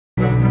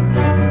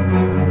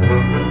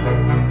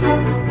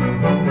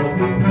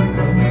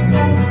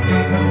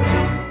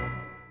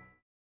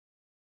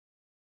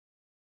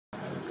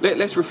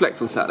Let's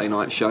reflect on Saturday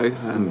night's show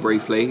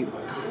briefly.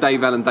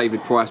 Dave Allen,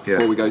 David Price,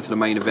 before we go to the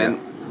main event.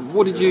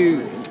 What did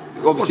you...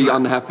 Obviously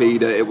unhappy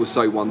that it was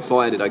so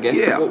one-sided, I guess,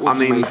 but what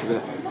did you make of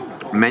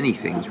it? Many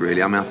things,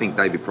 really. I mean, I think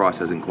David Price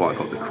hasn't quite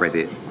got the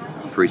credit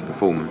for his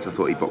performance. I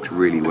thought he boxed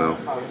really well. I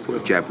thought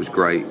his jab was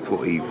great. I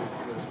thought he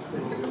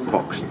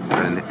boxed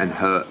and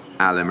hurt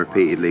Allen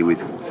repeatedly with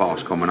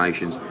fast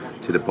combinations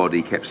to the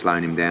body, kept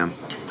slowing him down.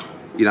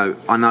 You know,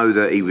 I know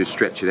that he was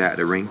stretched out of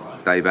the ring,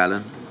 Dave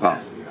Allen,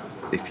 but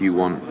if you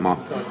want my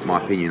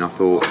opinion, I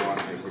thought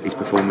his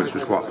performance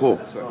was quite poor.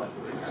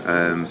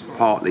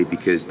 Partly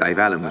because Dave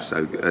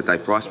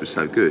Price was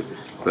so good,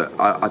 but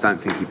I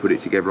don't think he put it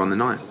together on the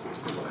night.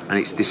 And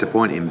it's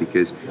disappointing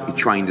because he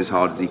trained as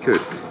hard as he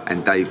could,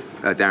 and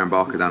Darren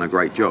Barker done a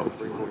great job,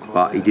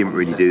 but he didn't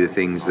really do the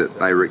things that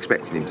they were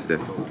expecting him to do.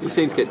 He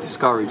seems to get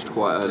discouraged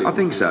quite early. I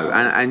think so,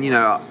 and you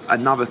know,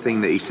 another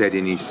thing that he said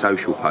in his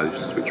social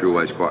posts, which are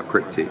always quite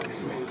cryptic,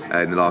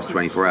 in the last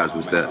 24 hours,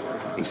 was that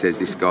he says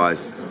this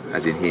guy's,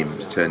 as in him,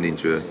 has turned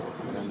into a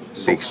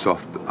big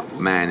soft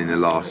man in the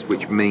last,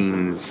 which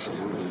means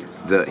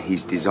that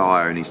his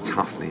desire and his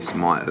toughness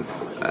might have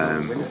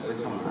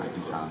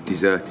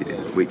deserted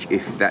him, which,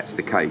 if that's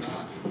the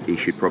case, he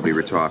should probably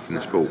retire from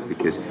the sport,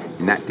 because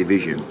in that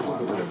division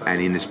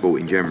and in the sport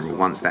in general,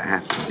 once that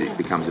happens, it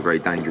becomes a very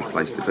dangerous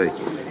place to be.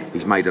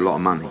 He's made a lot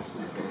of money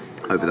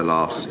over the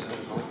last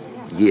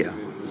year,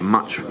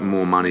 much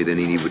more money than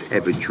he would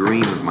ever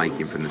dream of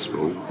making from the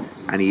sport,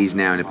 and he is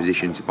now in a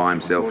position to buy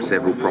himself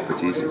several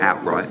properties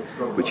outright,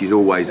 which is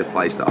always a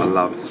place that I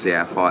love to see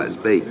our fighters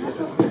be.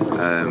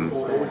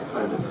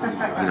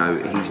 You know,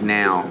 he's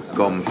now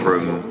gone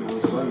from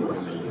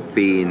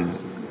being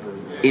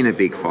in a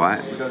big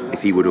fight,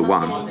 if he would have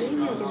won,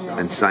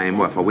 and saying,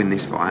 well, if I win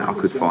this fight, I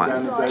could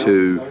fight,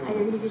 to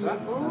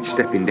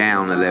stepping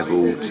down a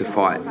level to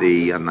fight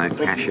the, I don't know,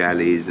 Cash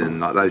Alleys and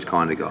like those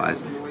kind of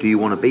guys. Do you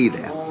want to be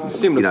there?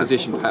 Similar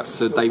position perhaps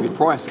to David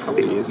Price a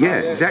couple of years ago. Yeah,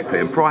 exactly.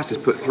 And Price has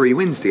put 3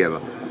 wins together.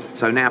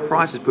 So now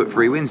Price has put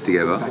 3 wins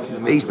together.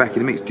 He's back in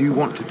the mix. Do you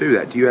want to do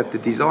that? Do you have the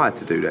desire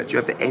to do that? Do you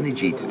have the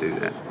energy to do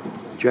that?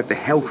 Do you have the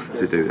health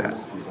to do that?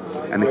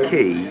 And the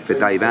key for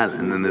Dave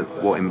Allen, and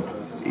what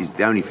is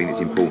the only thing that's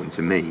important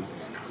to me,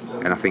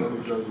 and I think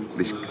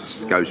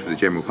this goes for the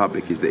general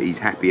public, is that he's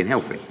happy and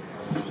healthy.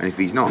 And if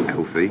he's not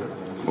healthy,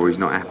 or he's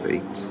not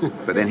happy,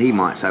 but then he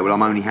might say, well,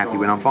 I'm only happy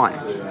when I'm fighting.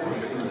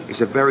 It's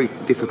a very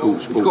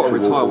difficult sport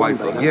to walk away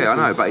from. Yeah, I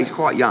know, but he's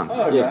quite young.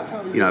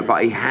 Yeah. You know,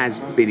 but he has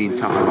been in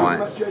tough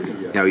fights.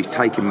 You know, he's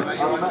taken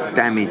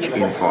damage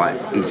in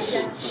fights. He's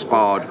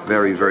sparred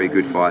very, very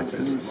good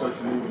fighters.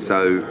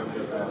 So,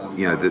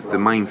 you know, the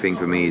main thing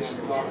for me is,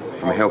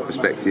 from a health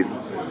perspective,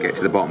 get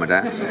to the bottom of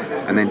that,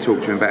 and then talk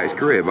to him about his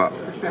career. But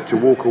to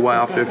walk away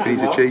after everything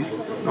he's achieved,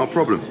 not a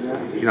problem.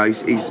 You know,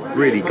 he's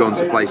really gone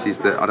to places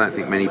that I don't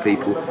think many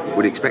people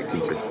would expect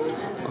him to.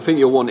 I think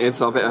you're wanting,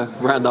 so I better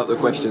round up the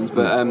questions.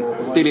 But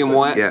Dillian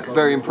Whyte,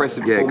 very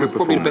impressive performance. Good performance.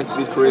 Probably the best of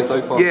his career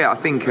so far. Yeah, I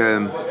think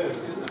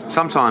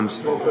sometimes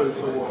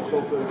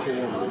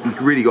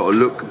you've really got to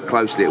look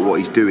closely at what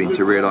he's doing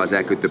to realise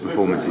how good the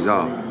performances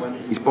are.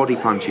 His body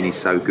punching is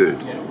so good,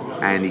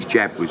 and his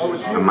jab was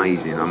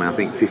amazing. I mean, I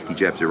think 50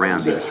 jabs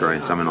around he was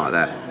throwing, something like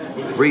that.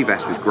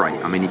 Rivas was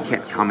great. I mean, he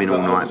kept coming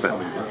all night, but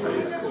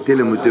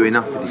Dillian would do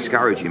enough to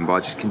discourage him by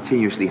just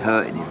continuously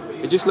hurting him.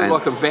 It just looked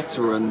like a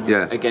veteran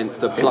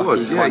against a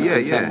plucky kind of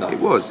contender.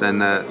 It was,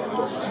 and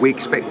we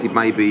expected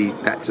maybe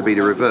that to be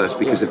the reverse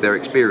because of their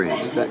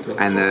experience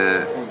and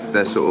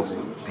their sort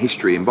of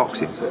history in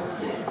boxing.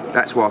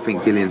 That's why I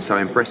think Dillian's so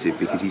impressive,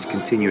 because he's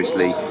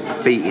continuously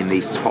beating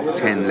these top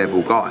 10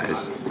 level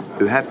guys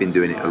who have been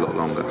doing it a lot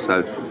longer.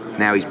 So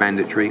now he's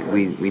mandatory.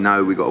 We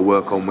know we've got to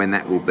work on when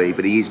that will be,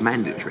 but he is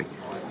mandatory.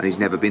 And he's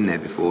never been there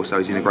before, so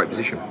he's in a great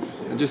position.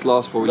 And just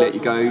last before we let you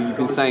go, you've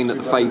been saying that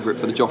the favourite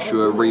for the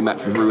Joshua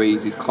rematch with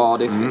Ruiz is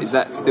Cardiff. Is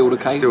that still the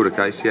case? Still the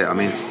case, yeah. I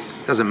mean,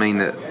 it doesn't mean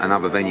that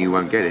another venue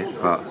won't get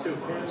it, but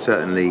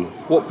certainly...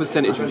 What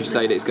percentage would you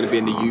say that it's going to be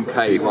in the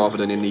UK rather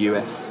than in the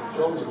US?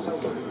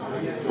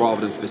 Rather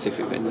than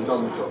specific venues?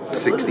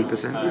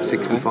 60%,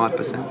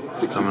 65%.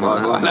 65,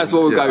 like that. That's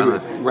what we'll go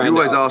with. You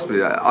always ask me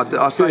that.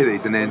 I say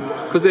these and then...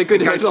 Because they're good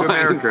headlines. To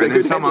America and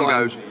then someone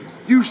goes,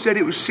 you said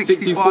it was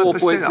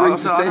 65%. I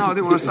was like, no, I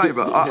didn't want to say,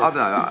 but I don't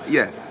know.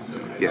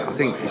 Yeah, I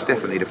think it's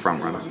definitely the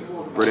front runner.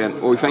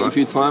 Brilliant. Well, we thank you for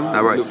your time.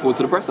 No worries. Look forward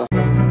to the presser.